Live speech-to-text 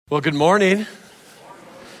Well, good morning.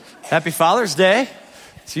 Happy Father's Day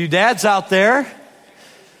to you dads out there.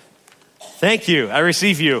 Thank you. I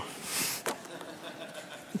receive you.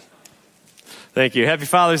 Thank you. Happy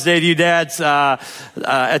Father's Day to you dads.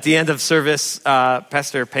 At the end of service,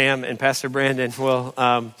 Pastor Pam and Pastor Brandon will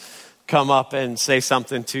come up and say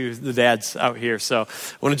something to the dads out here. So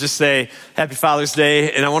I want to just say Happy Father's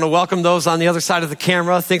Day, and I want to welcome those on the other side of the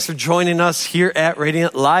camera. Thanks for joining us here at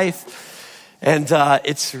Radiant Life. And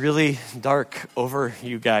it's really dark over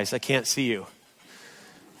you guys. I can't see you.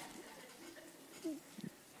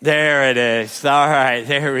 There it is. All right,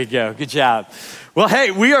 there we go. Good job. Well,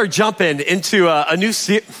 hey, we are jumping into a new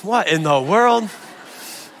series. What in the world?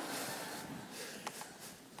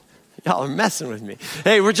 Y'all are messing with me.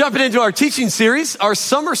 Hey, we're jumping into our teaching series, our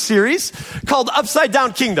summer series called Upside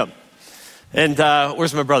Down Kingdom. And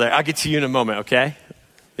where's my brother? I'll get to you in a moment, okay?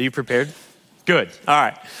 Are you prepared? Good. All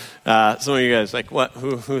right. Some of you guys like, what?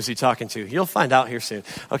 Who is he talking to? You'll find out here soon.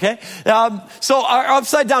 Okay. So our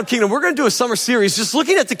Upside Down Kingdom, we're going to do a summer series just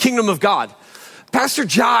looking at the kingdom of God. Pastor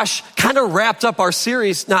Josh kind of wrapped up our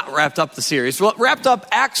series, not wrapped up the series, well, wrapped up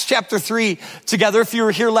Acts chapter 3 together. If you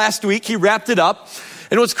were here last week, he wrapped it up.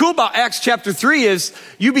 And what's cool about Acts chapter 3 is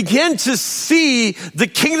you begin to see the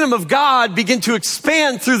kingdom of God begin to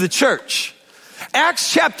expand through the church.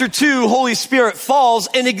 Acts chapter 2, Holy Spirit falls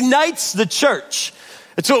and ignites the church.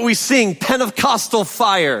 It's what we sing, Pentecostal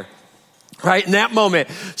fire, right? In that moment,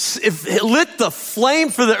 it lit the flame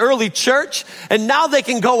for the early church, and now they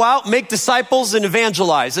can go out, make disciples, and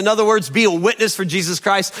evangelize. In other words, be a witness for Jesus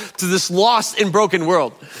Christ to this lost and broken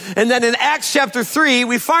world. And then in Acts chapter 3,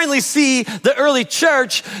 we finally see the early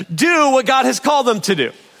church do what God has called them to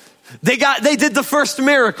do. They did the first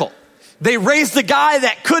miracle. They raised the guy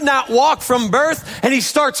that could not walk from birth, and he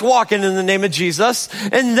starts walking in the name of Jesus.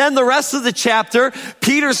 And then the rest of the chapter,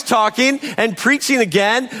 Peter's talking and preaching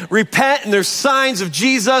again, repent, and there's signs of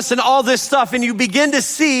Jesus and all this stuff. And you begin to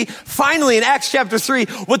see, finally in Acts chapter 3,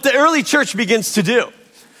 what the early church begins to do.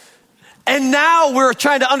 And now we're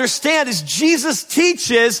trying to understand as Jesus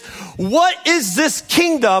teaches, what is this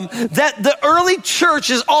kingdom that the early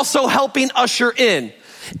church is also helping usher in?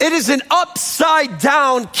 It is an upside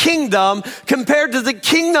down kingdom compared to the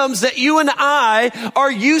kingdoms that you and I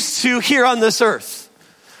are used to here on this earth.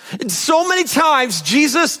 And so many times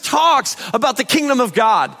Jesus talks about the kingdom of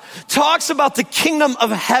God, talks about the kingdom of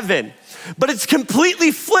heaven, but it's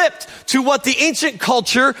completely flipped to what the ancient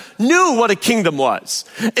culture knew what a kingdom was.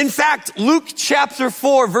 In fact, Luke chapter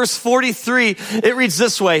 4, verse 43, it reads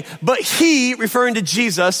this way, "But he," referring to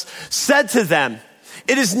Jesus, "said to them,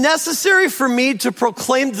 'It is necessary for me to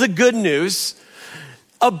proclaim the good news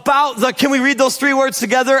about the,'" can we read those three words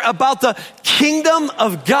together? "About the kingdom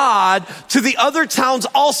of God to the other towns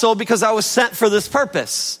also, because I was sent for this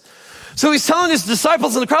purpose." So he's telling his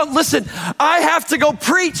disciples in the crowd, listen, I have to go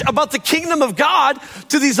preach about the kingdom of God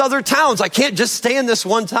to these other towns. I can't just stay in this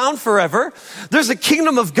one town forever. There's a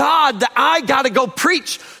kingdom of God that I got to go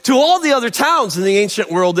preach to all the other towns in the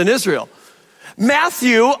ancient world in Israel.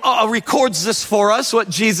 Matthew records this for us, what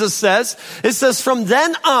Jesus says. It says, "From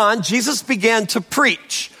then on, Jesus began to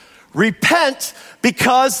preach. Repent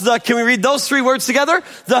because can we read those three words together?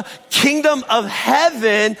 The kingdom of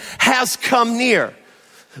heaven has come near."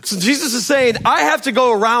 So Jesus is saying, I have to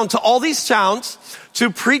go around to all these towns to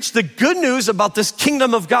preach the good news about this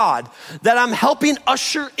kingdom of God that I'm helping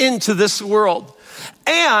usher into this world.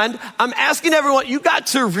 And I'm asking everyone, you got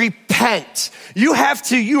to repent. You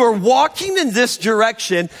are walking in this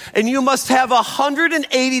direction, and you must have a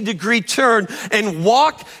 180-degree turn and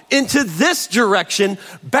walk into this direction,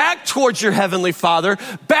 back towards your heavenly Father,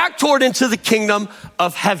 back toward into the kingdom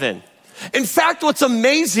of heaven. In fact, what's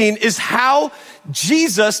amazing is how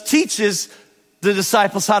Jesus teaches the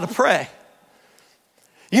disciples how to pray.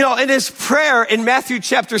 You know, in his prayer in Matthew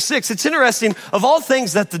chapter 6, it's interesting, of all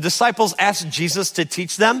things that the disciples asked Jesus to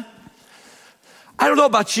teach them, I don't know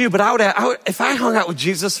about you, but I would if I hung out with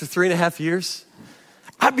Jesus for 3.5 years,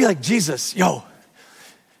 I'd be like, Jesus,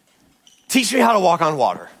 teach me how to walk on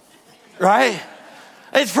water, right?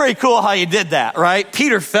 It's pretty cool how you did that, right?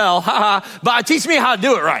 Peter fell, but teach me how to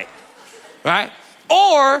do it right?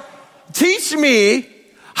 Or teach me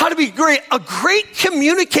how to be a great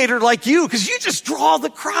communicator like you, because you just draw the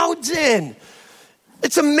crowds in.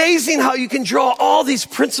 It's amazing how you can draw all these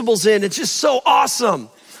principles in. It's just so awesome.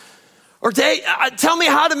 Or tell me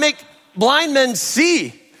how to make blind men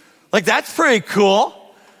see. Like, that's pretty cool.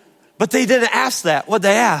 But they didn't ask that. What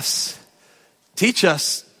they asked, teach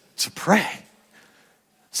us to pray.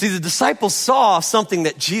 See, the disciples saw something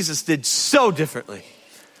that Jesus did so differently.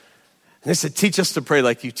 And they said, teach us to pray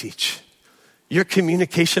like you teach. Your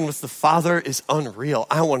communication with the Father is unreal.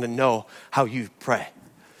 I want to know how you pray.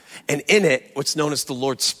 And in it, what's known as the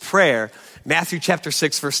Lord's Prayer, Matthew chapter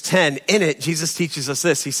 6, verse 10, in it, Jesus teaches us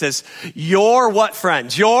this. He says, your what,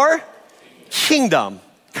 friends? Your kingdom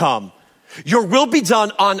come. Your will be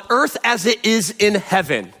done on earth as it is in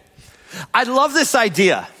heaven. I love this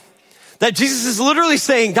idea that Jesus is literally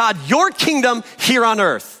saying, God, your kingdom here on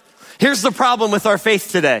earth. Here's the problem with our faith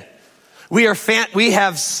today. We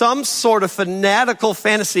have some sort of fanatical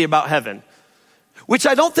fantasy about heaven, which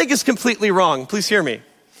I don't think is completely wrong. Please hear me.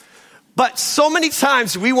 But so many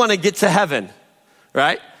times we want to get to heaven,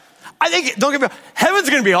 right? I think, don't get me wrong, heaven's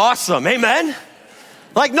going to be awesome. Amen.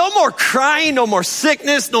 Like no more crying, no more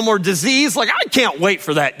sickness, no more disease. Like I can't wait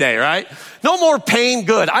for that day, right? No more pain.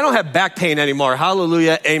 Good. I don't have back pain anymore.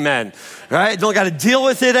 Hallelujah. Amen. Right? Don't got to deal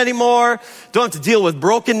with it anymore. Don't have to deal with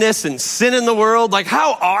brokenness and sin in the world. Like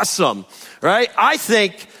how awesome, right? I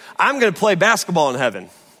think I'm going to play basketball in heaven.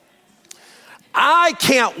 I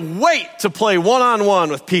can't wait to play one-on-one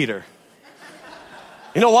with Peter.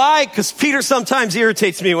 You know why? Because Peter sometimes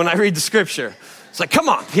irritates me when I read the scripture. It's like, come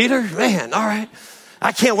on, Peter. Man, all right.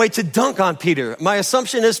 I can't wait to dunk on Peter. My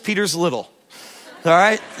assumption is Peter's little. All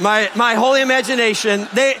right? My holy imagination,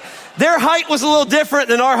 their height was a little different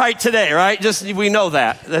than our height today, right? Just, we know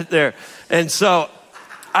that there. And so,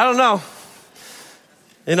 I don't know.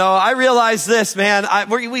 You know, I realize this, man.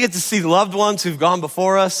 We get to see loved ones who've gone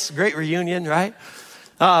before us. Great reunion, right?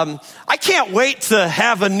 I can't wait to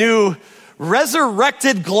have a new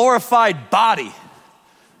resurrected, glorified body.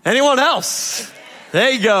 Anyone else? There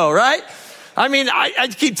you go, right? I mean, I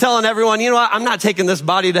keep telling everyone, you know what? I'm not taking this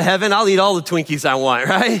body to heaven. I'll eat all the Twinkies I want,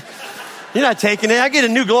 right? You're not taking it. I get a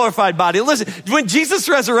new glorified body. Listen, when Jesus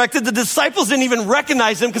resurrected, the disciples didn't even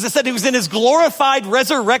recognize him because it said he was in his glorified,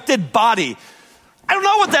 resurrected body. I don't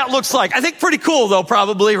know what that looks like. I think pretty cool though,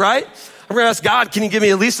 probably, right? I'm going to ask God, can you give me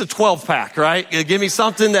at least a 12-pack, right? Give me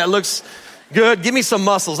something that looks good. Give me some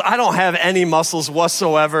muscles. I don't have any muscles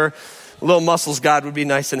whatsoever. Little muscles, God, would be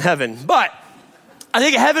nice in heaven. But I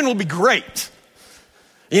think heaven will be great.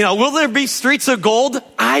 You know, will there be streets of gold?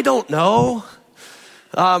 I don't know.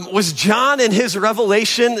 Was John in his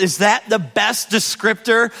revelation, is that the best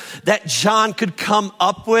descriptor that John could come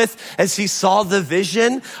up with as he saw the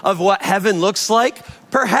vision of what heaven looks like?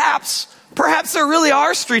 Perhaps there really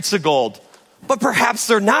are streets of gold, but perhaps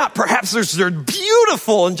they're not. Perhaps they're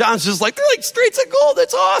beautiful. And John's just like, they're like streets of gold.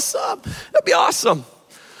 It's awesome. That'd be awesome.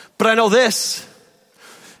 But I know this,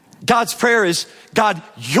 God's prayer is, God,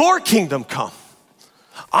 your kingdom come.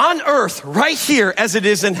 On earth, right here as it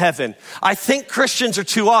is in heaven. I think Christians are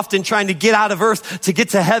too often trying to get out of earth to get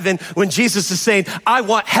to heaven when Jesus is saying, I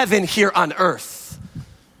want heaven here on earth.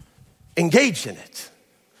 Engage in it.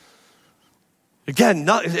 Again,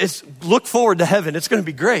 look forward to heaven. It's going to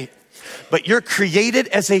be great. But you're created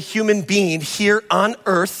as a human being here on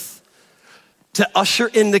earth to usher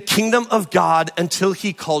in the kingdom of God until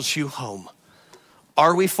he calls you home.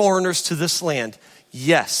 Are we foreigners to this land?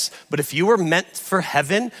 Yes, but if you were meant for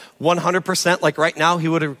heaven, 100%, like right now, he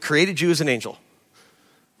would have created you as an angel.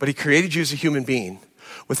 But he created you as a human being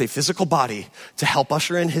with a physical body to help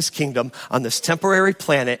usher in his kingdom on this temporary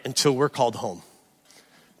planet until we're called home.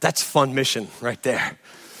 That's a fun mission right there.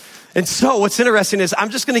 And so what's interesting is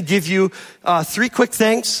I'm just going to give you 3 quick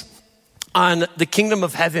things on the kingdom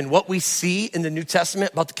of heaven, what we see in the New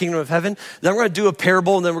Testament about the kingdom of heaven. Then we're going to do a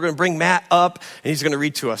parable, and then we're going to bring Matt up, and he's going to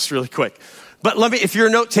read to us really quick. But if you're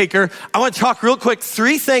a note taker, I want to talk real quick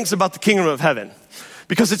 3 things about the kingdom of heaven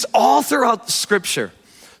because it's all throughout the scripture.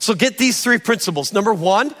 So get these 3 principles. Number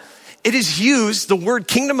 1, it is used, the word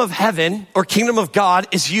kingdom of heaven or kingdom of God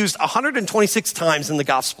is used 126 times in the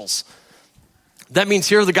Gospels. That means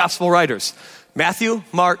here are the gospel writers, Matthew,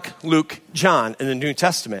 Mark, Luke, John in the New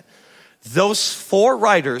Testament. Those 4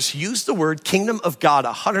 writers use the word kingdom of God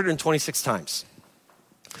 126 times.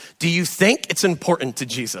 Do you think it's important to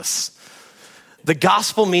Jesus? The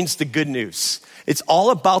gospel means the good news. It's all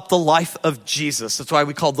about the life of Jesus. That's why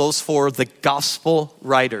we call those 4 the gospel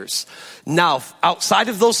writers. Now, outside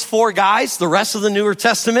of those 4 guys, the rest of the Newer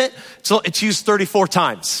Testament, so it's used 34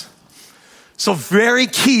 times. So very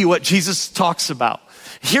key what Jesus talks about.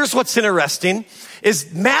 Here's what's interesting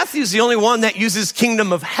is Matthew's the only one that uses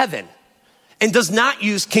kingdom of heaven and does not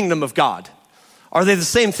use kingdom of God. Are they the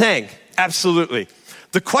same thing? Absolutely.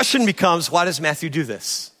 The question becomes, why does Matthew do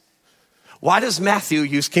this? Why does Matthew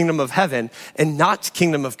use kingdom of heaven and not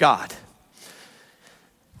kingdom of God?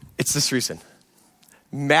 It's this reason.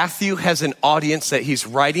 Matthew has an audience that he's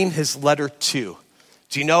writing his letter to.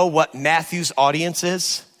 Do you know what Matthew's audience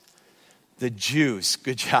is? The Jews.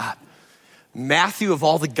 Good job. Matthew, of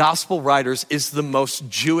all the gospel writers, is the most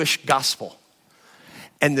Jewish gospel.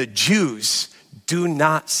 And the Jews do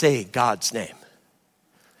not say God's name.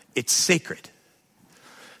 It's sacred.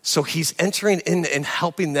 So he's entering in and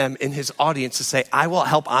helping them in his audience to say, I will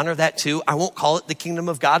help honor that too. I won't call it the kingdom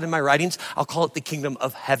of God in my writings. I'll call it the kingdom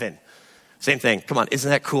of heaven. Same thing. Come on, isn't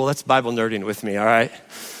that cool? That's Bible nerding with me, all right?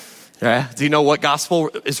 Yeah. Do you know what gospel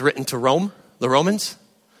is written to Rome, the Romans?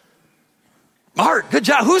 Mark, good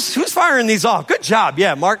job. Who's firing these off? Good job.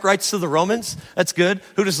 Yeah, Mark writes to the Romans. That's good.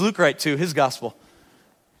 Who does Luke write to, his gospel?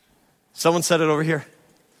 Someone said it over here.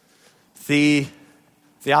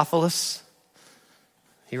 Theophilus.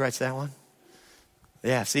 He writes that one.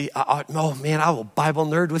 Yeah, see, oh man, I will Bible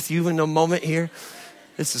nerd with you in a moment here.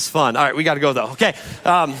 This is fun. All right, we got to go though. Okay,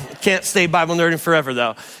 can't stay Bible nerding forever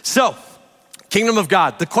though. So, kingdom of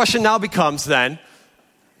God. The question now becomes then,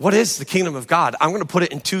 what is the kingdom of God? I'm going to put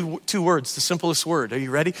it in two words, the simplest word. Are you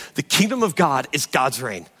ready? The kingdom of God is God's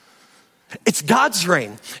reign. It's God's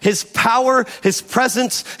reign. His power, his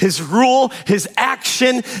presence, his rule, his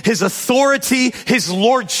action, his authority, his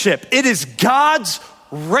lordship. It is God's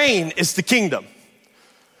reign is the kingdom.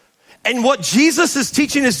 And what Jesus is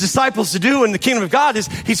teaching his disciples to do in the kingdom of God is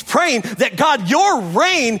he's praying that God, your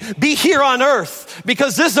reign be here on earth,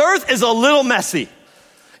 because this earth is a little messy.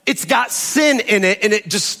 It's got sin in it, and it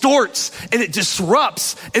distorts and it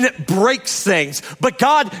disrupts and it breaks things. But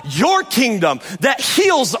God, your kingdom that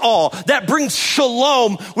heals all, that brings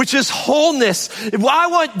shalom, which is wholeness. I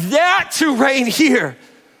want that to reign here.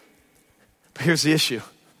 But here's the issue.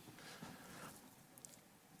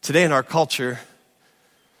 Today in our culture,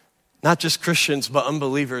 not just Christians, but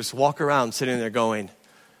unbelievers walk around sitting there going,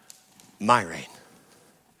 my reign,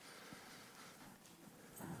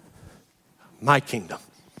 my kingdom.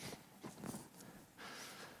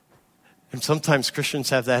 And sometimes Christians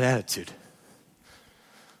have that attitude.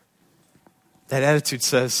 That attitude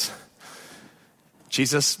says,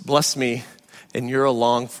 Jesus, bless me, and you're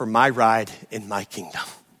along for my ride in my kingdom.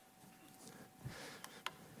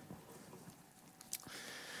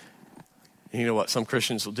 And you know what some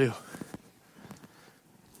Christians will do?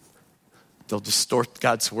 They'll distort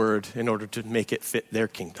God's word in order to make it fit their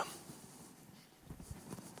kingdom.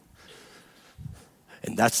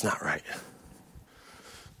 And that's not right.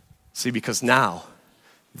 See, because now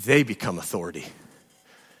they become authority,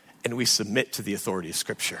 and we submit to the authority of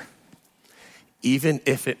Scripture, even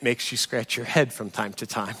if it makes you scratch your head from time to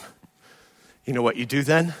time. You know what you do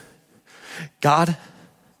then? God,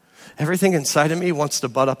 everything inside of me wants to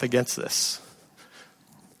butt up against this.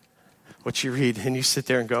 What you read, and you sit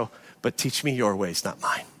there and go, but teach me your ways, not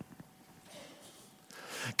mine.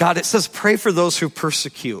 God, it says, pray for those who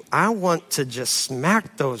persecute. I want to just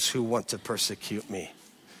smack those who want to persecute me.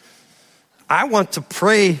 I want to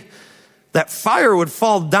pray that fire would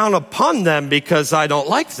fall down upon them because I don't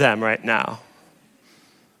like them right now.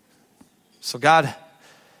 So God,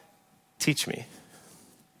 teach me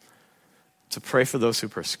to pray for those who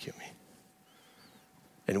persecute me.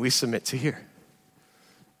 And we submit to here.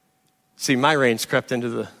 See, my reign's crept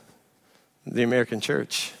into the American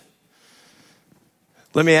church.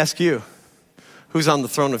 Let me ask you, who's on the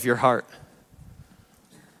throne of your heart?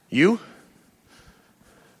 You?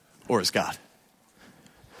 Or is God?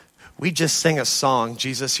 We just sang a song,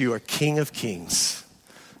 Jesus, you are King of Kings.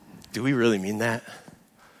 Do we really mean that?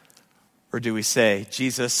 Or do we say,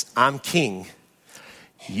 Jesus, I'm king,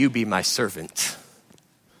 you be my servant?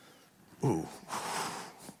 Ooh.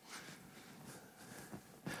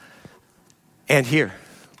 And here,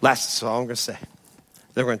 last is all I'm going to say.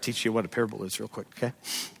 Then we're going to teach you what a parable is real quick, okay?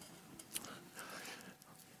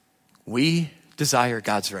 We desire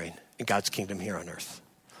God's reign and God's kingdom here on earth.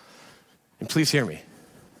 And please hear me.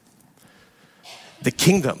 The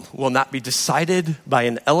kingdom will not be decided by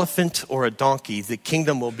an elephant or a donkey. The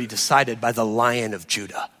kingdom will be decided by the Lion of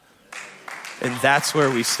Judah. And that's where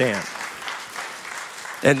we stand.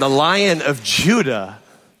 And the Lion of Judah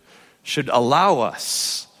should allow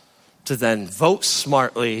us to then vote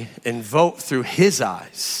smartly and vote through his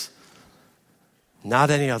eyes, not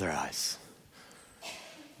any other eyes.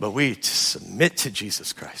 But we to submit to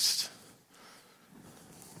Jesus Christ.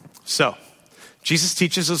 So, Jesus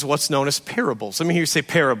teaches us what's known as parables. Let me hear you say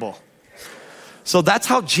parable. So that's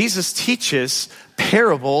how Jesus teaches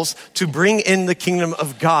parables to bring in the kingdom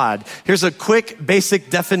of God. Here's a quick basic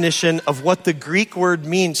definition of what the Greek word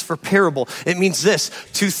means for parable. It means this,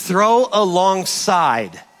 to throw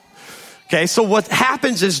alongside. Okay, so what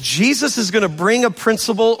happens is Jesus is going to bring a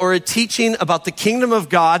principle or a teaching about the kingdom of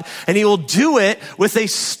God, and he will do it with a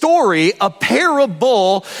story, a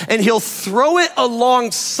parable, and he'll throw it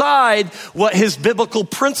alongside what his biblical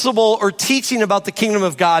principle or teaching about the kingdom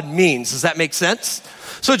of God means. Does that make sense?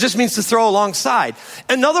 So it just means to throw alongside.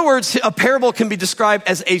 In other words, a parable can be described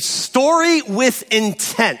as a story with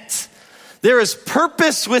intent. There is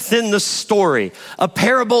purpose within the story. A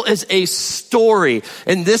parable is a story.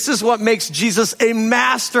 And this is what makes Jesus a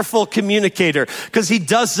masterful communicator, because he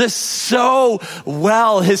does this so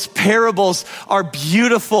well. His parables are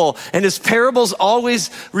beautiful, and his parables always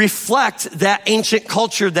reflect that ancient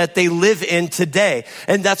culture that they live in today.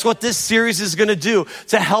 And that's what this series is going to do,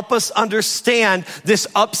 to help us understand this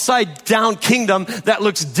upside down kingdom that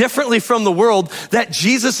looks differently from the world, that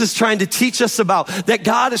Jesus is trying to teach us about, that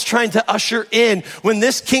God is trying to usher in. When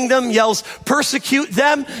this kingdom yells persecute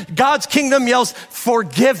them, God's kingdom yells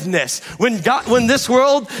forgiveness. When this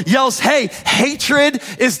world yells, hey, hatred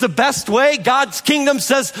is the best way, God's kingdom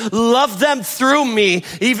says love them through me,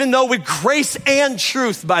 even though with grace and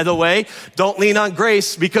truth, by the way. Don't lean on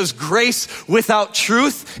grace, because grace without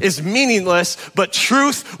truth is meaningless, but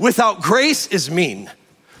truth without grace is mean.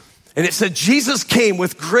 And it said Jesus came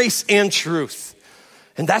with grace and truth.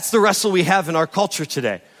 And that's the wrestle we have in our culture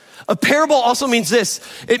today. A parable also means this.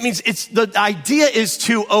 It means the idea is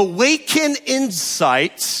to awaken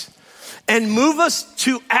insight and move us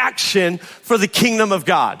to action for the kingdom of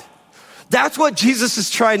God. That's what Jesus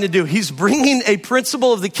is trying to do. He's bringing a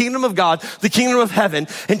principle of the kingdom of God, the kingdom of heaven,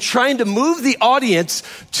 and trying to move the audience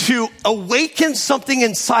to awaken something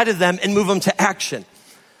inside of them and move them to action.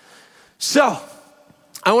 So,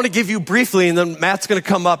 I want to give you briefly, and then Matt's going to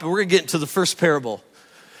come up, and we're going to get into the first parable.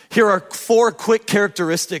 Here are 4 quick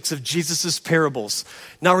characteristics of Jesus' parables.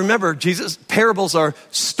 Now remember, Jesus' parables are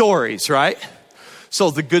stories, right?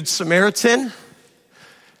 So the Good Samaritan,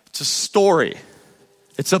 it's a story.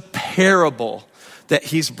 It's a parable that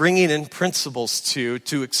he's bringing in principles to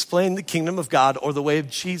explain the kingdom of God or the way of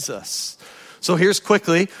Jesus. So here's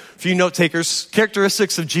quickly, for you note takers,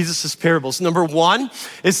 characteristics of Jesus' parables. Number 1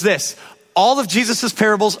 is this. All of Jesus'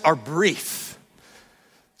 parables are brief.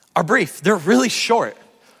 They're really short.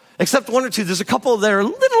 Except 1 or 2. There's a couple that are a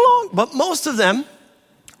little long, but most of them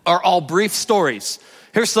are all brief stories.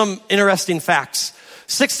 Here's some interesting facts.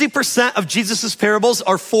 60% of Jesus' parables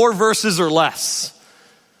are 4 verses or less.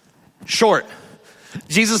 Short.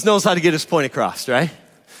 Jesus knows how to get his point across, right?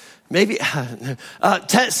 Maybe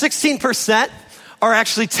 16% are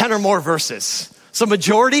actually 10 or more verses. So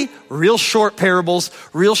majority, real short parables,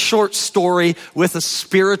 real short story with a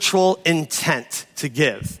spiritual intent to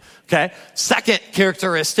give. Okay. Second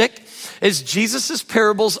characteristic is Jesus'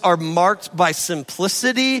 parables are marked by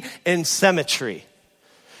simplicity and symmetry.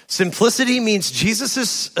 Simplicity means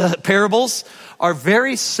Jesus' parables are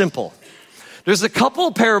very simple. There's a couple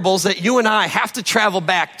of parables that you and I have to travel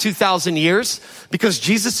back 2,000 years because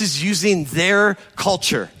Jesus is using their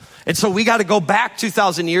culture. And so we got to go back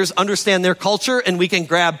 2,000 years, understand their culture, and we can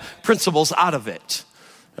grab principles out of it.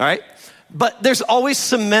 All right. But there's always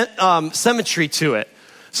symmetry to it.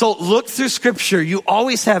 So look through scripture. You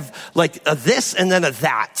always have like a this and then a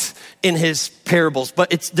that in his parables, but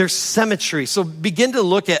there's symmetry. So begin to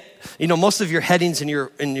look at, most of your headings in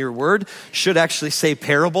your word should actually say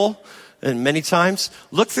parable. And many times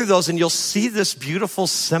look through those and you'll see this beautiful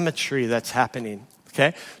symmetry that's happening.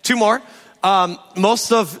 Okay. 2 more.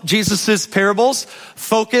 Most of Jesus's parables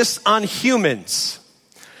focus on humans.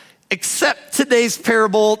 Except today's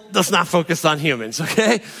parable does not focus on humans,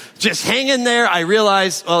 okay? Just hang in there. I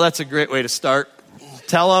realize, that's a great way to start.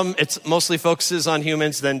 Tell them it mostly focuses on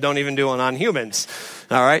humans, then don't even do one on humans.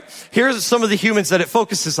 All right? Here's some of the humans that it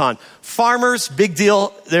focuses on. Farmers, big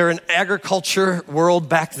deal. They're an agriculture world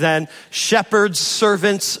back then. Shepherds,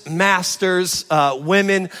 servants, masters,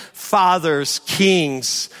 women, fathers,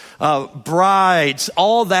 kings, brides,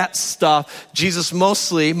 all that stuff. Jesus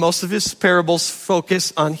most of his parables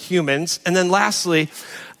focus on humans. And then lastly,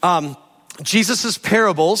 Jesus'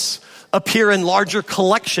 parables appear in larger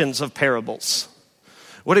collections of parables.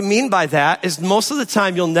 What I mean by that is most of the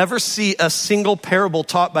time you'll never see a single parable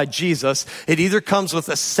taught by Jesus. It either comes with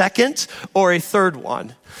a second or a third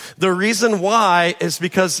one. The reason why is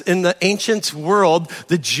because in the ancient world,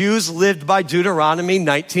 the Jews lived by Deuteronomy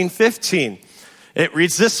 19:15. It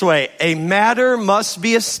reads this way: a matter must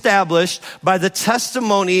be established by the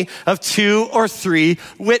testimony of 2 or 3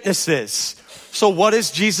 witnesses. So what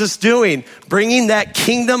is Jesus doing? Bringing that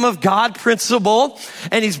kingdom of God principle,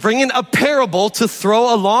 and he's bringing a parable to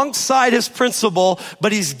throw alongside his principle,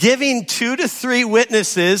 but he's giving 2 to 3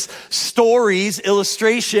 witnesses, stories,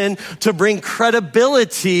 illustration to bring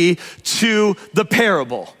credibility to the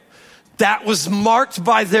parable. That was marked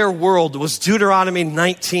by their world, was Deuteronomy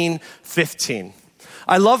 19:15.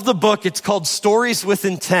 I love the book. It's called Stories with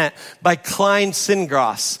Intent by Klein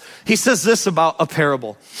Singrass. He says this about a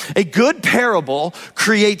parable. A good parable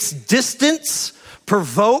creates distance,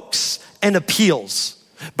 provokes, and appeals.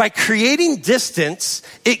 By creating distance,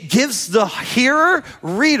 it gives the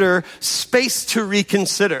reader, space to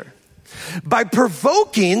reconsider. By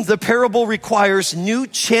provoking, the parable requires new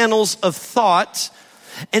channels of thought.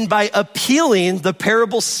 And by appealing, the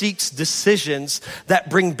parable seeks decisions that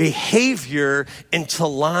bring behavior into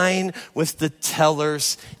line with the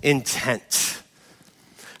teller's intent.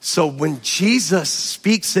 So when Jesus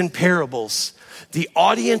speaks in parables, the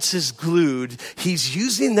audience is glued. He's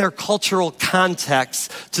using their cultural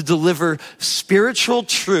context to deliver spiritual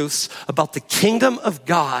truths about the kingdom of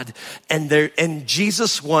God, and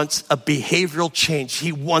Jesus wants a behavioral change.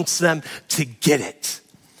 He wants them to get it.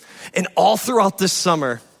 And all throughout this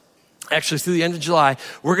summer, actually through the end of July,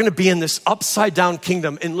 we're going to be in this upside down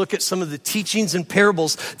kingdom and look at some of the teachings and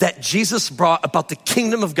parables that Jesus brought about the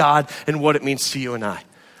kingdom of God and what it means to you and I.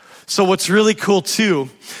 So what's really cool too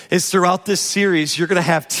is throughout this series, you're going to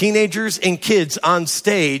have teenagers and kids on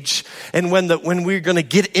stage. And when we're going to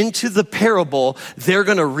get into the parable, they're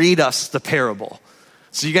going to read us the parable.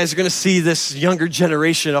 So you guys are going to see this younger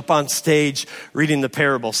generation up on stage reading the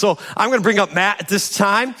parable. So I'm going to bring up Matt at this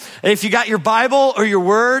time. If you got your Bible or your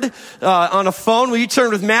word on a phone, will you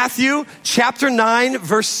turn with Matthew chapter 9,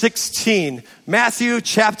 verse 16. Matthew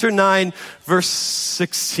chapter 9, verse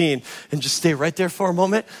 16. And just stay right there for a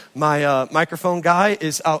moment. My microphone guy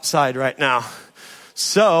is outside right now.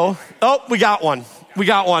 So, we got one.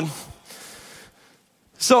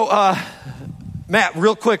 So, Matt,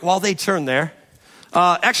 real quick, while they turn there.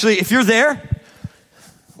 Actually, if you're there,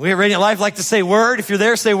 we at Radiant Life like to say word. If you're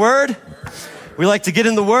there, say word. We like to get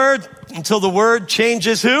in the word until the word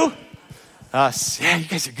changes who? Us. Yeah, you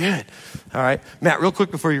guys are good. All right. Matt, real quick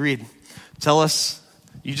before you read, tell us,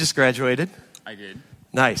 you just graduated. I did.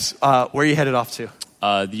 Nice. Where are you headed off to?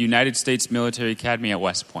 The United States Military Academy at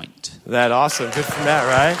West Point. That awesome. Good for Matt,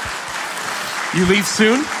 right? You leave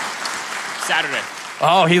soon? Saturday.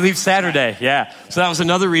 Oh, he leaves Saturday. Yeah. So that was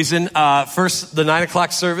another reason. First, the 9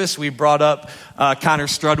 o'clock service, we brought up Connor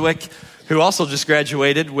Strudwick, who also just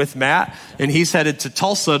graduated with Matt, and he's headed to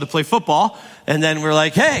Tulsa to play football. And then we're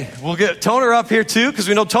like, hey, we'll get Toner up here too, because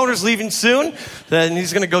we know Toner's leaving soon. Then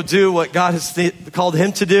he's going to go do what God has called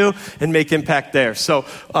him to do and make impact there. So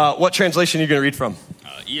what translation are you going to read from?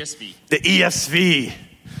 ESV. The ESV.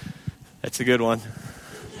 That's a good one.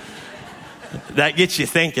 That gets you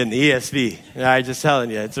thinking, the ESV. I'm just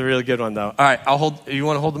telling you, it's a really good one, though. All right, I'll hold. You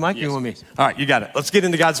want to hold the mic? Yes. You want me? All right, you got it. Let's get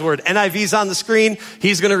into God's word. NIV's on the screen.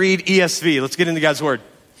 He's going to read ESV. Let's get into God's word.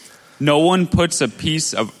 No one puts a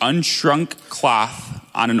piece of unshrunk cloth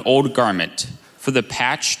on an old garment, for the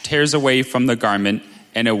patch tears away from the garment,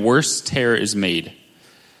 and a worse tear is made.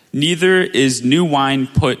 Neither is new wine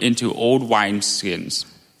put into old wineskins.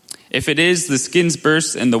 If it is, the skins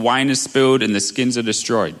burst, and the wine is spilled, and the skins are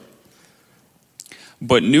destroyed.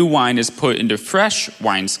 But new wine is put into fresh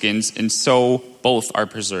wineskins, and so both are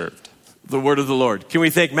preserved. The word of the Lord. Can we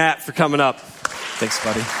thank Matt for coming up? Thanks,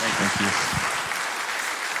 buddy. Thank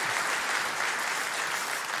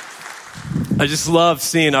you. I just love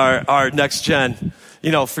seeing our next gen.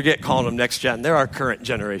 Forget calling them next gen. They're our current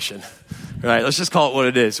generation. Right, let's just call it what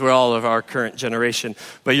it is. We're all of our current generation.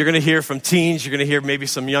 But you're going to hear from teens, you're going to hear maybe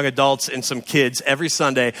some young adults and some kids every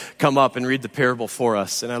Sunday come up and read the parable for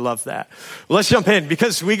us. And I love that. Well, let's jump in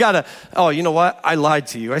because we got to, you know what? I lied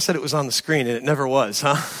to you. I said it was on the screen and it never was,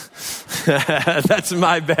 huh? That's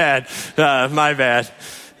my bad. My bad.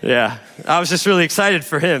 Yeah, I was just really excited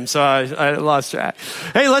for him, so I lost track.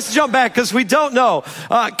 Hey, let's jump back because we don't know.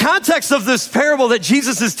 Context of this parable that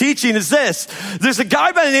Jesus is teaching is this. There's a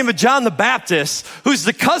guy by the name of John the Baptist who's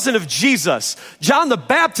the cousin of Jesus. John the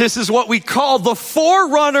Baptist is what we call the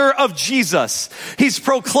forerunner of Jesus. He's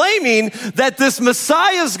proclaiming that this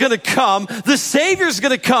Messiah is going to come, the Savior is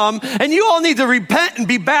going to come, and you all need to repent and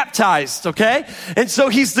be baptized, okay? And so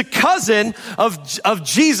he's the cousin of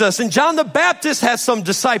Jesus, and John the Baptist has some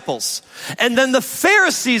disciples. And then the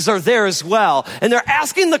Pharisees are there as well. And they're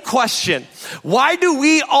asking the question, why do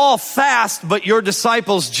we all fast, but your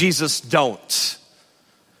disciples, Jesus, don't?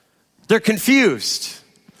 They're confused.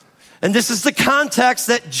 And this is the context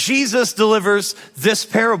that Jesus delivers this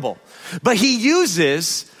parable. But he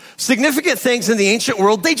uses significant things in the ancient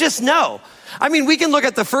world they just know. I mean, we can look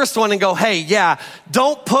at the first one and go, hey, yeah,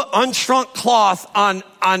 don't put unshrunk cloth on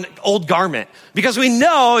old garment. Because we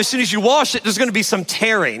know as soon as you wash it, there's going to be some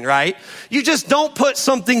tearing, right? You just don't put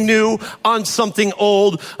something new on something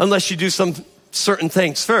old unless you do some certain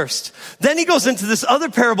things first. Then he goes into this other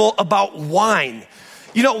parable about wine.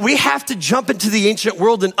 We have to jump into the ancient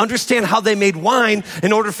world and understand how they made wine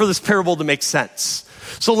in order for this parable to make sense.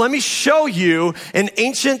 So let me show you in the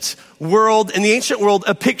ancient world,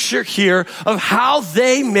 a picture here of how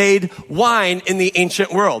they made wine in the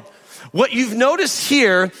ancient world. What you've noticed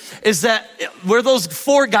here is that where those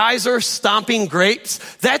 4 guys are stomping grapes,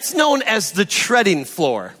 that's known as the treading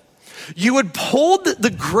floor. You would pull the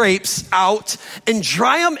grapes out and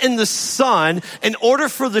dry them in the sun in order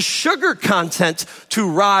for the sugar content to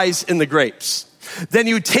rise in the grapes. Then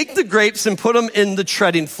you would take the grapes and put them in the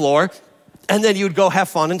treading floor, and then you would go have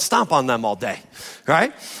fun and stomp on them all day,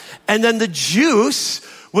 right? And then the juice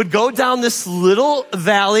would go down this little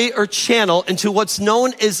valley or channel into what's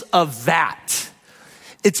known as a vat.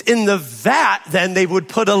 It's in the vat, then they would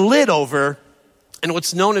put a lid over, and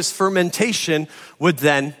what's known as fermentation would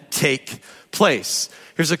then take place.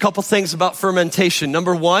 Here's a couple things about fermentation.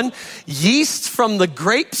 Number 1, yeast from the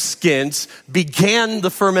grape skins began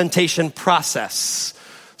the fermentation process.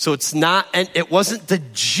 So it wasn't the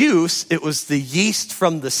juice, it was the yeast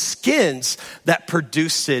from the skins that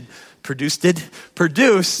produced the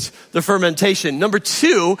fermentation. Number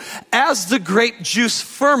 2, as the grape juice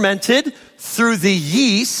fermented through the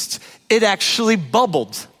yeast, it actually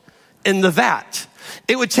bubbled in the vat.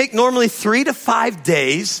 It would take normally 3 to 5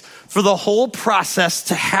 days for the whole process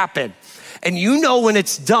to happen. And you know when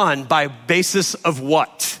it's done by basis of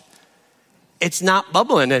what? It's not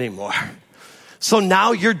bubbling anymore. So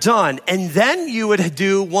now you're done. And then you would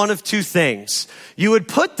do one of 2 things. You would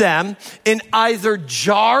put them in either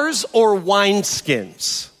jars or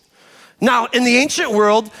wineskins. Now, in the ancient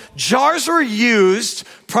world, jars were used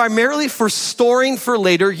primarily for storing for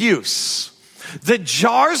later use. The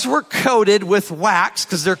jars were coated with wax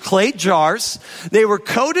because they're clay jars. They were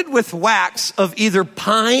coated with wax of either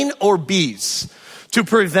pine or bees to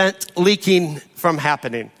prevent leaking from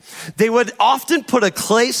happening. They would often put a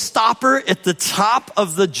clay stopper at the top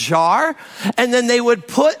of the jar, and then they would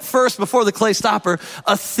put first, before the clay stopper,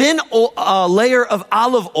 a thin layer of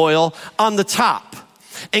olive oil on the top,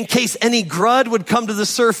 in case any grud would come to the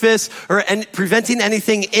surface or preventing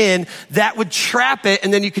anything in, that would trap it,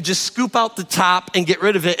 and then you could just scoop out the top and get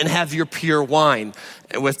rid of it and have your pure wine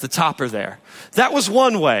with the topper there. That was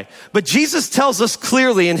one way. But Jesus tells us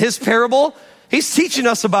clearly in his parable, he's teaching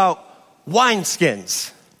us about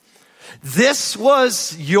wineskins. This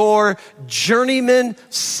was your journeyman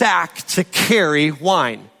sack to carry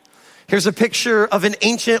wine. Here's a picture of an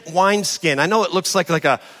ancient wineskin. I know it looks like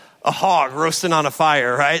a hog roasting on a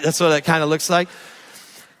fire, right? That's what it kind of looks like.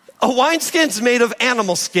 A wineskin's made of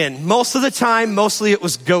animal skin. Most of the time, mostly it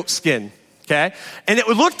was goat skin, okay? And it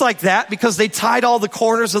would look like that because they tied all the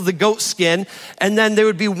corners of the goat skin, and then there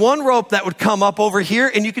would be one rope that would come up over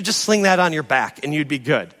here, and you could just sling that on your back, and you'd be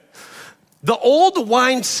good. The old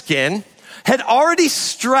wineskin had already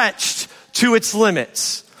stretched to its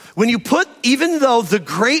limits. Even though the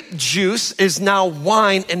grape juice is now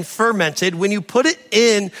wine and fermented, when you put it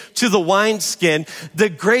into the wineskin, the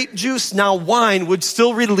grape juice, now wine, would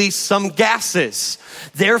still release some gases,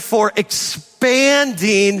 therefore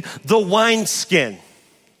expanding the wineskin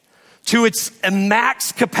to its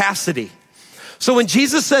max capacity. So when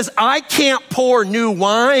Jesus says, I can't pour new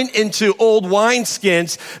wine into old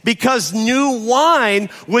wineskins because new wine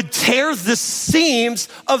would tear the seams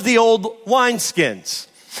of the old wineskins.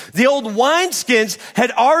 The old wineskins had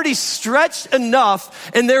already stretched enough,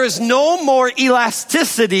 and there is no more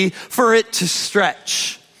elasticity for it to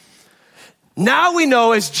stretch. Now we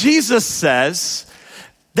know, as Jesus says,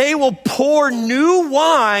 they will pour new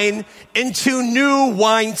wine into new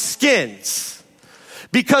wineskins.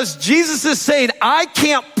 Because Jesus is saying, I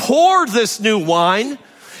can't pour this new wine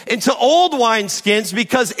into old wineskins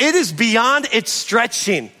because it is beyond its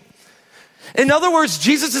stretching. In other words,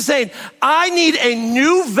 Jesus is saying, I need a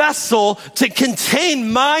new vessel to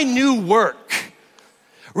contain my new work.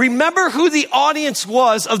 Remember who the audience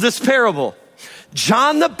was of this parable.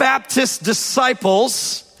 John the Baptist's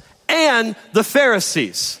disciples and the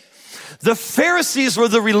Pharisees. The Pharisees were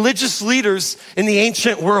the religious leaders in the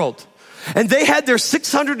ancient world. And they had their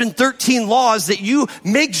 613 laws that you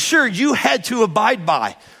made sure you had to abide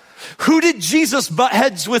by. Who did Jesus butt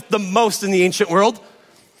heads with the most in the ancient world?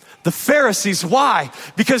 The Pharisees. Why?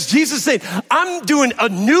 Because Jesus said, I'm doing a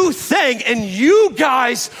new thing and you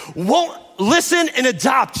guys won't listen and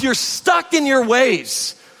adopt. You're stuck in your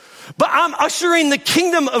ways. But I'm ushering the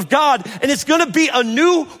kingdom of God, and it's going to be a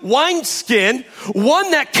new wineskin,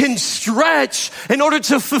 one that can stretch in order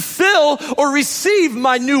to fulfill or receive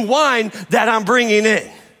my new wine that I'm bringing in.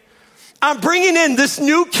 I'm bringing in this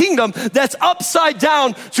new kingdom that's upside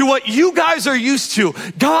down to what you guys are used to.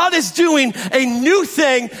 God is doing a new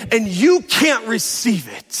thing, and you can't receive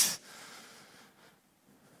it.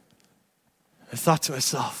 I thought to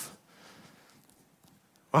myself,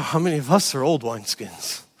 Well, how many of us are old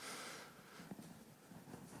wineskins?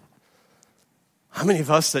 How many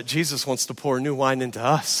of us that Jesus wants to pour new wine into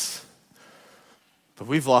us, but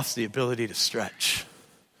we've lost the ability to stretch?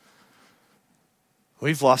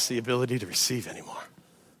 We've lost the ability to receive anymore.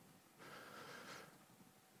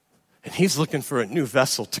 And he's looking for a new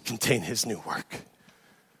vessel to contain his new work.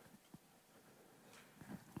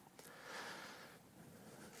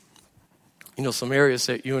 You know, some areas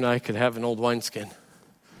that you and I could have an old wineskin.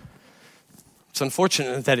 It's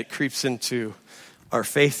unfortunate that it creeps into our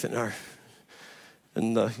faith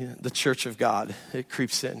and the church of God. It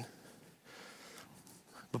creeps in.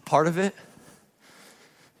 But part of it,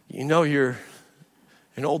 you know you're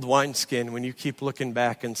an old wineskin when you keep looking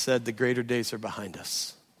back and said the greater days are behind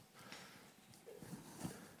us.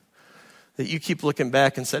 That you keep looking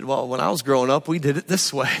back and said, well, when I was growing up, we did it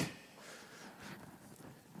this way.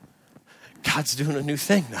 God's doing a new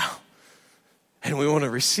thing now. And we want to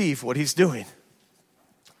receive what he's doing.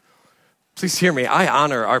 Please hear me. I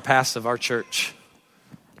honor our past of our church.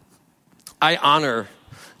 I honor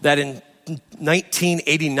that in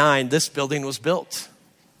 1989, this building was built.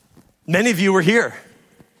 Many of you were here.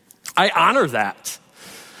 I honor that.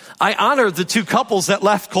 I honor the two couples that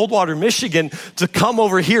left Coldwater, Michigan to come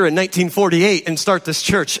over here in 1948 and start this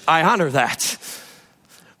church. I honor that.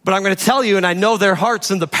 But I'm going to tell you, and I know their hearts,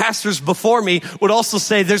 and the pastors before me would also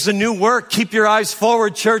say, there's a new work. Keep your eyes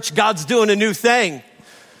forward, church. God's doing a new thing.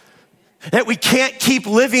 That we can't keep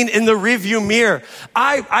living in the rearview mirror.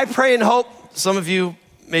 I pray and hope, some of you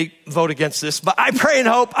may vote against this, but I pray and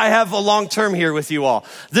hope I have a long term here with you all.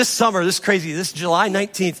 This summer, this July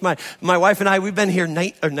 19th, my wife and I, we've been here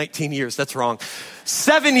 19 years. That's wrong.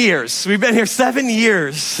 7 years. We've been here 7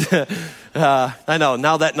 years. I know,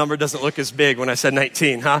 now that number doesn't look as big when I said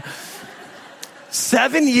 19, huh?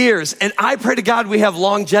 7 years, and I pray to God we have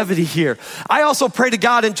longevity here. I also pray to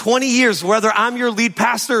God in 20 years, whether I'm your lead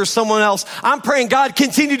pastor or someone else, I'm praying God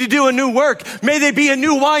continue to do a new work. May they be a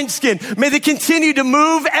new wineskin. May they continue to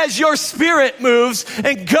move as your spirit moves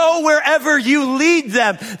and go wherever you lead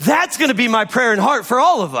them. That's going to be my prayer and heart for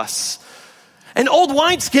all of us. And old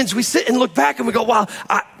wineskins, we sit and look back and we go, wow,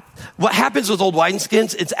 what happens with old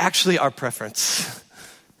wineskins, it's actually our preference.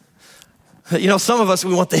 You know, some of us,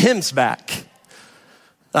 we want the hymns back.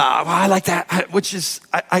 I like that, which is,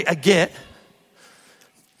 I get.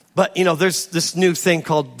 But, you know, there's this new thing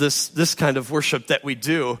called this kind of worship that we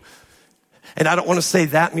do. And I don't want to say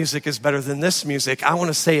that music is better than this music. I want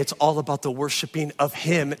to say it's all about the worshiping of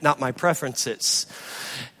him, not my preferences.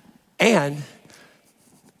 And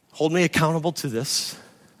hold me accountable to this.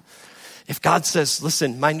 If God says,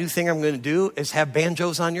 listen, my new thing I'm going to do is have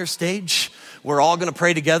banjos on your stage. We're all going to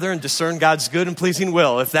pray together and discern God's good and pleasing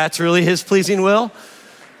will. If that's really his pleasing will.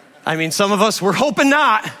 I mean, some of us, we're hoping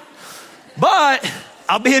not. But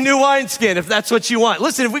I'll be a new wineskin if that's what you want.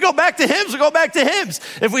 Listen, if we go back to hymns, we'll go back to hymns.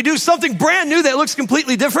 If we do something brand new that looks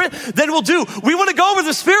completely different, then we'll do. We want to go where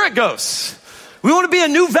the Spirit goes. We want to be a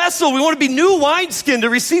new vessel. We want to be new wineskin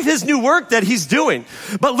to receive his new work that he's doing.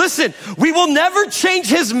 But listen, we will never change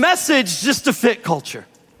his message just to fit culture.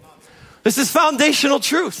 This is foundational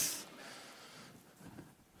truth.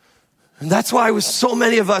 And that's why with so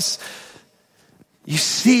many of us, you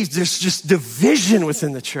see there's just division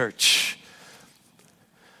within the church.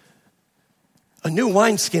 A new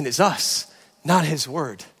wineskin is us, not his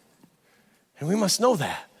word. And we must know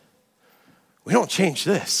that. We don't change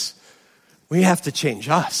this. We have to change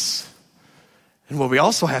us. And what we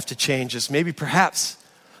also have to change is maybe perhaps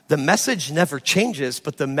the message never changes,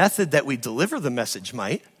 but the method that we deliver the message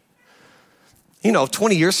might. You know,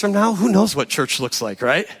 20 years from now, who knows what church looks like,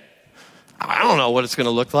 right? I don't know what it's going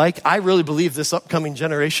to look like. I really believe this upcoming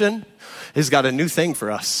generation has got a new thing for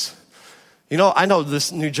us. You know, I know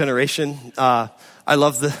this new generation. I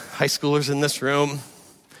love the high schoolers in this room.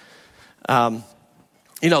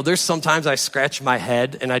 You know, there's sometimes I scratch my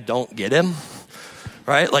head and I don't get him,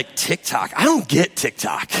 right? Like TikTok. I don't get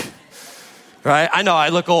TikTok, right? I know I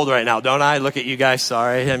look old right now, don't I? Look at you guys,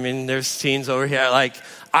 sorry. I mean, there's teens over here. Like,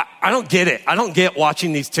 I don't get it. I don't get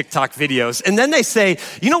watching these TikTok videos. And then they say,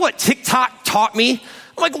 you know what TikTok taught me?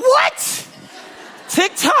 I'm like, what?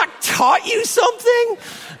 TikTok taught you something?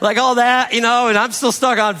 Like all that, you know, and I'm still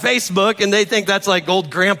stuck on Facebook and they think that's like old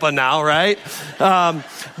grandpa now, right?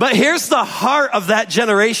 But here's the heart of that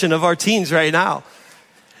generation of our teens right now.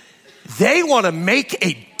 They want to make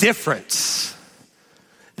a difference.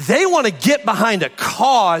 They want to get behind a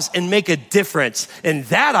cause and make a difference. And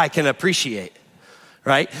that I can appreciate,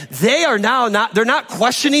 right? They are now they're not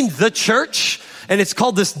questioning the church And it's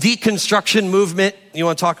called this deconstruction movement. You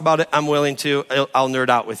want to talk about it? I'm willing to. I'll nerd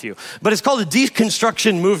out with you. But it's called a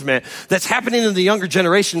deconstruction movement that's happening in the younger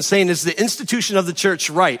generation, saying, is the institution of the church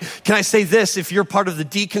right? Can I say this, if you're part of the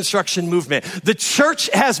deconstruction movement? The church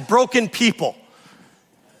has broken people.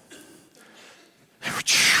 And we're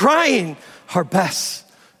trying our best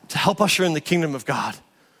to help usher in the kingdom of God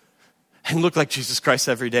and look like Jesus Christ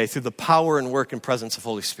every day through the power and work and presence of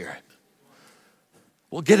Holy Spirit.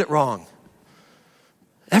 We'll get it wrong.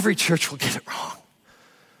 Every church will get it wrong.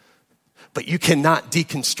 But you cannot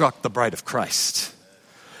deconstruct the bride of Christ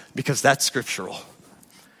because that's scriptural.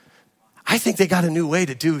 I think they got a new way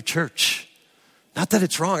to do church. Not that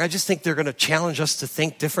it's wrong. I just think they're going to challenge us to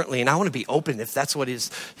think differently. And I want to be open if that's what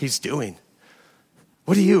he's doing.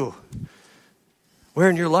 What are you? Where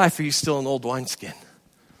in your life are you still an old wineskin?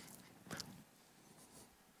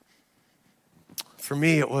 For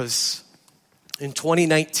me, it was in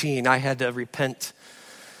 2019, I had to repent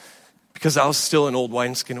because I was still an old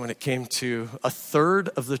wineskin when it came to a third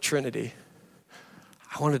of the Trinity.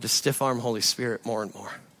 I wanted to stiff-arm Holy Spirit more and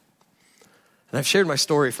more. And I've shared my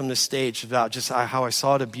story from this stage about just how I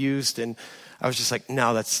saw it abused, and I was just like,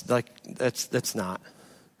 no, that's not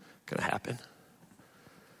going to happen.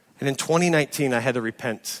 And in 2019, I had to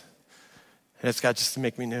repent, and it's got just to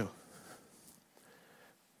make me new.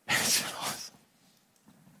 It's been awesome.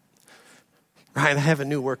 Ryan, I have a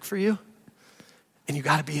new work for you, and you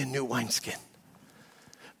got to be a new wineskin.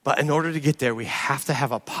 But in order to get there, we have to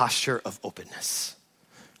have a posture of openness.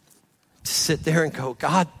 To sit there and go,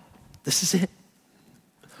 God, this is it.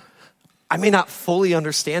 I may not fully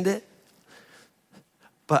understand it,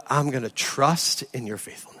 but I'm going to trust in your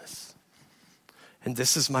faithfulness. And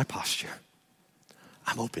this is my posture.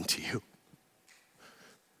 I'm open to you.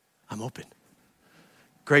 I'm open.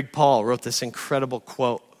 Greg Paul wrote this incredible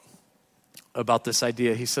quote about this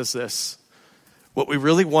idea. He says this: what we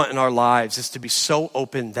really want in our lives is to be so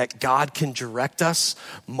open that God can direct us,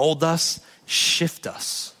 mold us, shift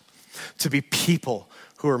us to be people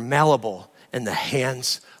who are malleable in the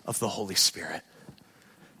hands of the Holy Spirit.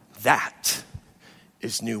 That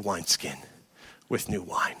is new wineskin with new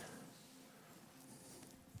wine.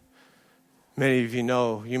 Many of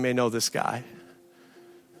you may know this guy.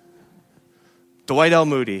 Dwight L.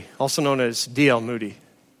 Moody, also known as D.L. Moody.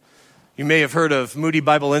 You may have heard of Moody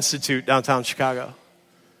Bible Institute downtown Chicago,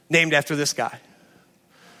 named after this guy.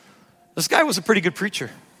 This guy was a pretty good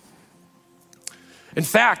preacher. In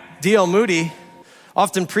fact, D.L. Moody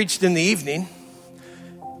often preached in the evening.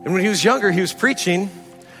 And when he was younger, he was preaching,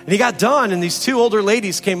 and he got done, and these two older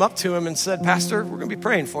ladies came up to him and said, Pastor, we're going to be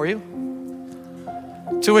praying for you.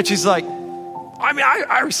 To which he's like,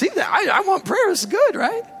 I received that. I want prayer. This is good,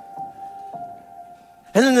 right?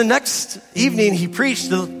 And then the next evening he preached,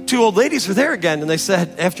 the two old ladies were there again, and they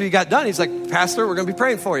said, after he got done, he's like, Pastor, we're going to be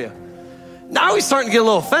praying for you. Now he's starting to get a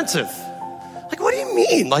little offensive. Like, what do you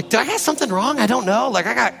mean? Like, do I got something wrong? I don't know. Like,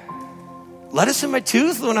 I got lettuce in my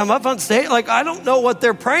tooth when I'm up on stage. Like, I don't know what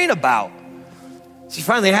they're praying about. So he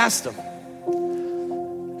finally asked them.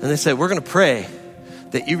 And they said, we're going to pray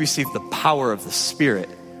that you receive the power of the Spirit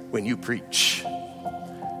when you preach.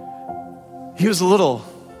 He was a little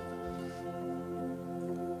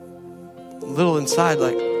inside,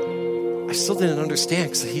 like, I still didn't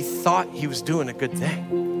understand, because he thought he was doing a good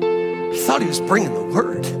thing. He thought he was bringing the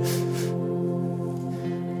word.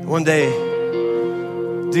 One day,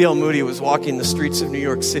 D.L. Moody was walking the streets of New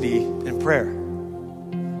York City in prayer.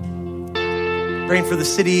 Praying for the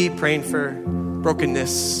city, praying for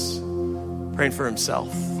brokenness, praying for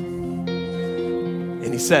himself.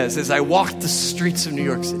 And he says, as I walked the streets of New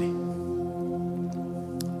York City,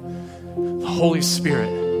 the Holy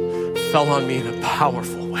Spirit fell on me in a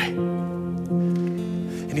powerful way.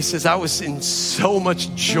 And he says, I was in so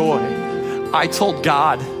much joy. I told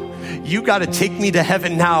God, you got to take me to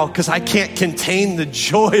heaven now, because I can't contain the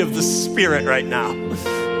joy of the Spirit right now.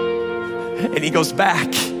 And he goes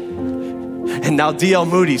back. And now D.L.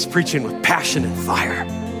 Moody's preaching with passion and fire.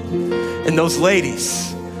 And those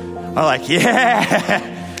ladies are like, yeah,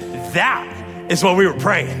 that is what we were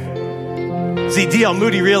praying. See, D.L.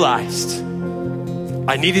 Moody realized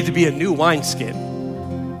I needed to be a new wineskin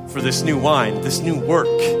for this new wine, this new work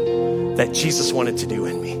that Jesus wanted to do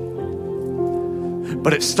in me.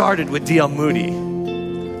 But it started with D.L. Moody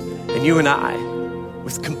and you and I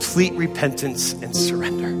with complete repentance and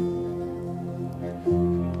surrender.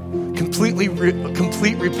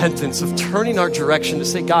 Complete repentance of turning our direction to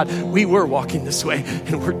say, God, we were walking this way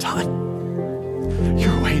and we're done.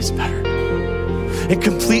 Your way is better. And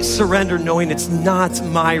complete surrender, knowing it's not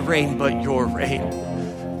my reign, but your reign.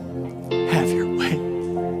 Have your way.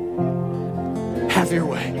 Have your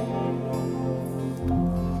way.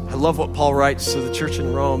 love what Paul writes to the church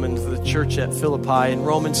in Rome and to the church at Philippi. In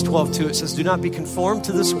Romans 12:2, it says, do not be conformed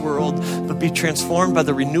to this world, but be transformed by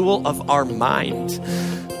the renewal of our mind.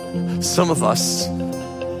 Some of us,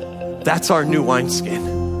 that's our new wineskin.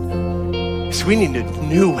 Because we need a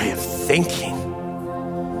new way of thinking.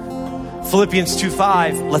 Philippians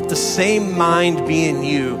 2:5, let the same mind be in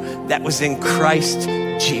you that was in Christ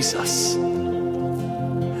Jesus.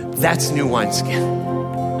 That's new wineskin.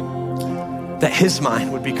 That his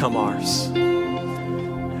mind would become ours.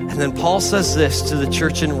 And then Paul says this to the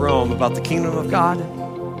church in Rome about the kingdom of God.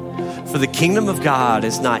 For the kingdom of God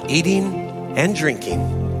is not eating and drinking,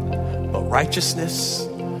 but righteousness,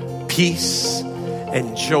 peace,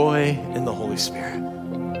 and joy in the Holy Spirit.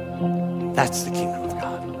 That's the kingdom of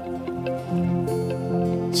God.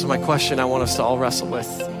 So my question I want us to all wrestle with,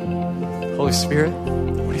 Holy Spirit,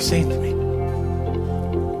 what are you saying to me?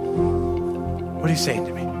 What are you saying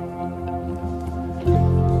to me?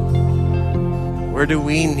 Where do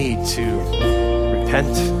we need to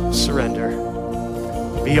repent, surrender,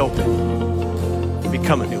 be open,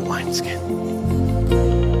 become a new wineskin?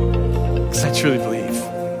 Because I truly believe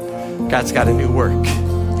God's got a new work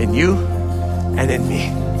in you and in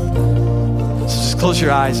me. So just close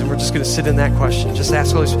your eyes and we're just going to sit in that question. Just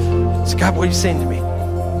ask Holy Spirit, say, God, what are you saying to me?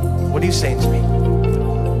 What are you saying to me?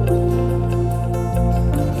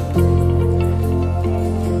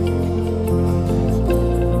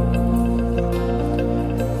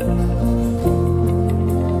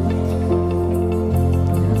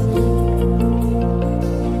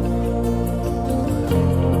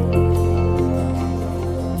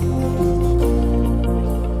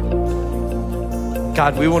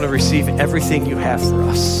 God, we want to receive everything you have for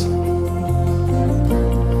us.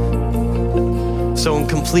 So in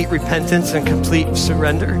complete repentance and complete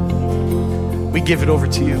surrender, we give it over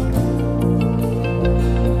to you.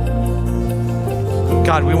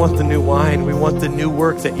 God, we want the new wine. We want the new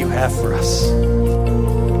work that you have for us.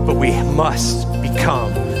 But we must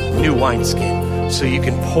become new wineskin so you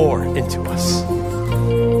can pour into us.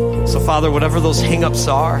 So Father, whatever those hang-ups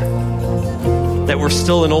are, that we're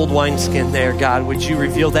still an old wineskin there, God, would you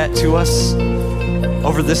reveal that to us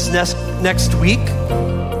over this next week?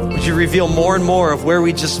 Would you reveal more and more of where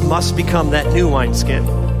we just must become that new wineskin?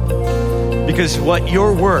 Because what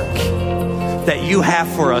your work that you have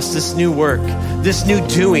for us, this new work, this new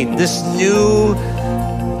doing, the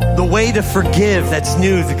way to forgive that's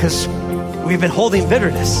new because we've been holding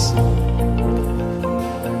bitterness.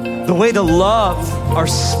 The way to love our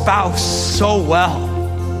spouse so well.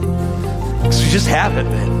 Because we just haven't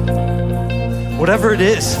been. Whatever it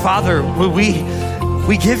is, Father,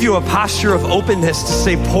 we give you a posture of openness to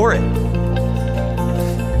say, pour it.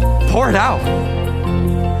 Pour it out.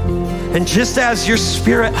 And just as your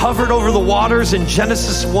Spirit hovered over the waters in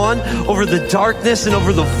Genesis 1, over the darkness and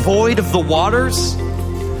over the void of the waters,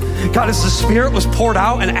 God, as the Spirit was poured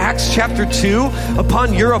out in Acts chapter 2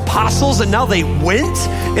 upon your apostles, and now they went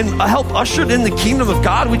and helped usher in the kingdom of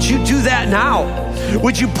God, would you do that now?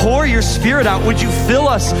 Would you pour your Spirit out? Would you fill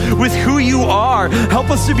us with who you are? Help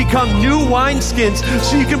us to become new wineskins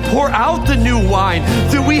so you can pour out the new wine.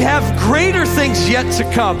 That we have greater things yet to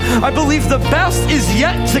come. I believe the best is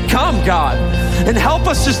yet to come, God. And help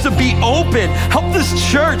us just to be open. Help this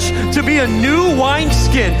church to be a new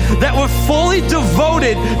wineskin that we're fully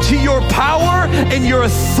devoted to your power and your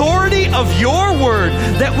authority of your word.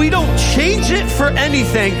 That we don't change it for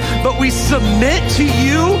anything, but we submit to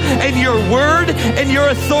you and your word and your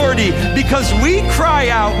authority, because we cry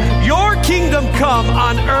out, your kingdom come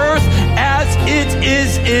on earth as it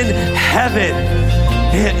is in heaven.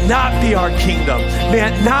 May it not be our kingdom. May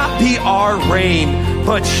it not be our reign,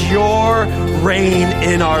 but your reign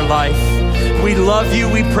in our life. We love you.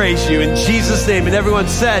 We praise you. In Jesus' name. And everyone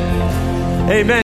said, amen.